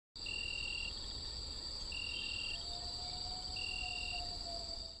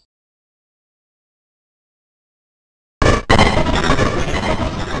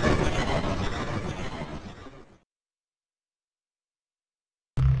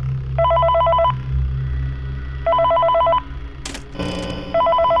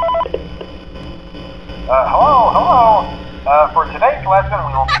Hello. For today's lesson,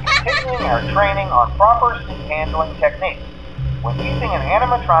 we will be continuing our training on proper suit handling techniques. When using an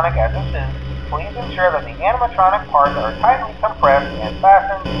animatronic as a suit, please ensure that the animatronic parts are tightly compressed and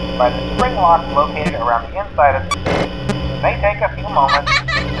fastened by the spring locks located around the inside of the suit. It may take a few moments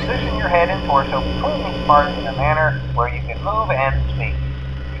to position your head and torso between these parts in a manner where you can move and speak.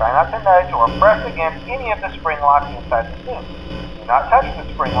 Try not to nudge or press against any of the spring locks inside the suit. Do not touch the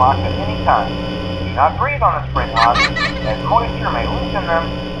spring locks at any time. Do not breathe on the spring locks, as moisture may loosen them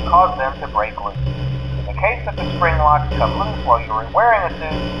and cause them to break loose. In the case that the spring locks come loose while you are wearing a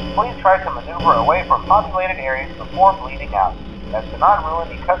suit, please try to maneuver away from populated areas before bleeding out, as to not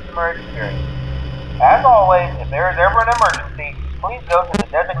ruin the customer experience. As always, if there is ever an emergency, please go to the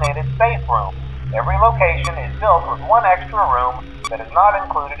designated safe room. Every location is built with one extra room that is not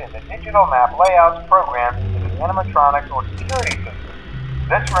included in the digital map layouts programmed into the animatronics or security system.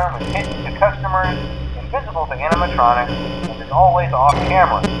 This room is hidden to customers, invisible to animatronics, and is always off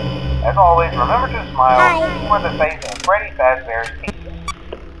camera. As always, remember to smile for the face of Freddy Fazbear's pizza.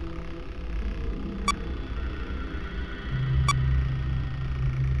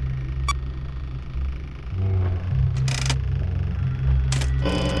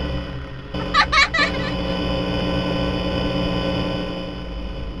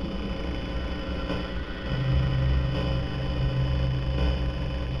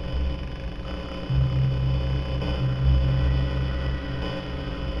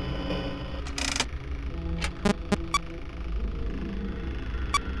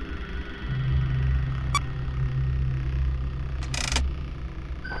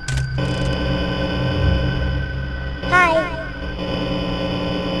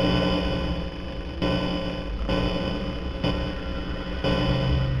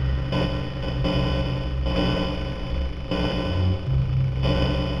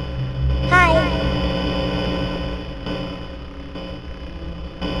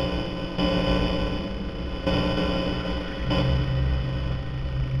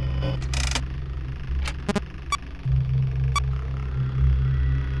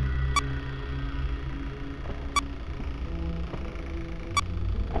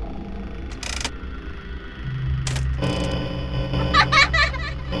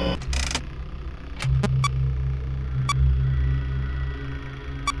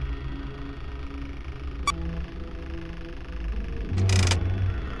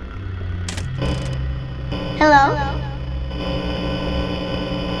 Hello?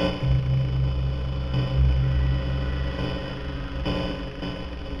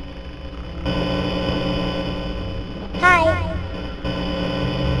 Hi.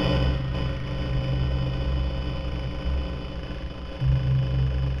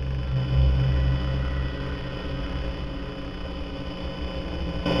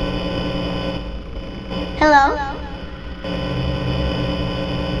 Hello?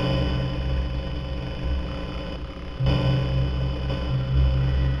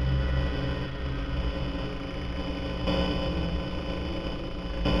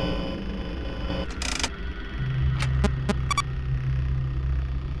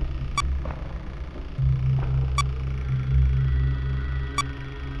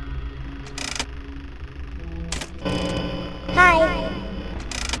 Hi.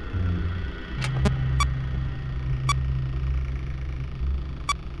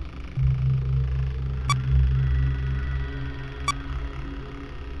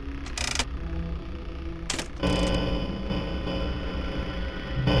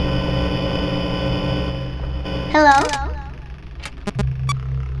 Hello?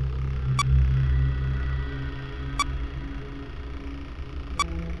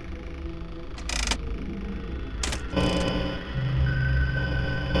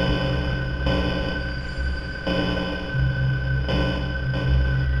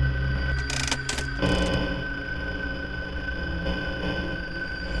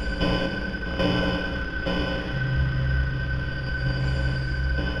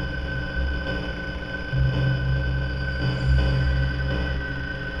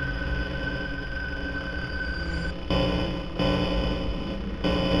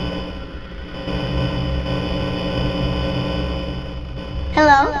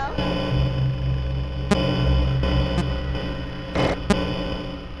 Hello?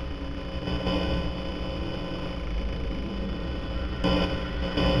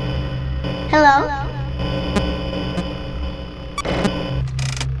 Hello?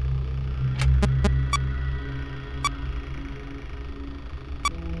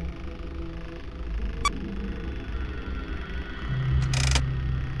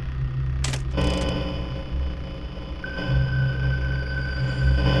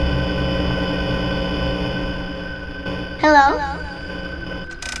 Hello?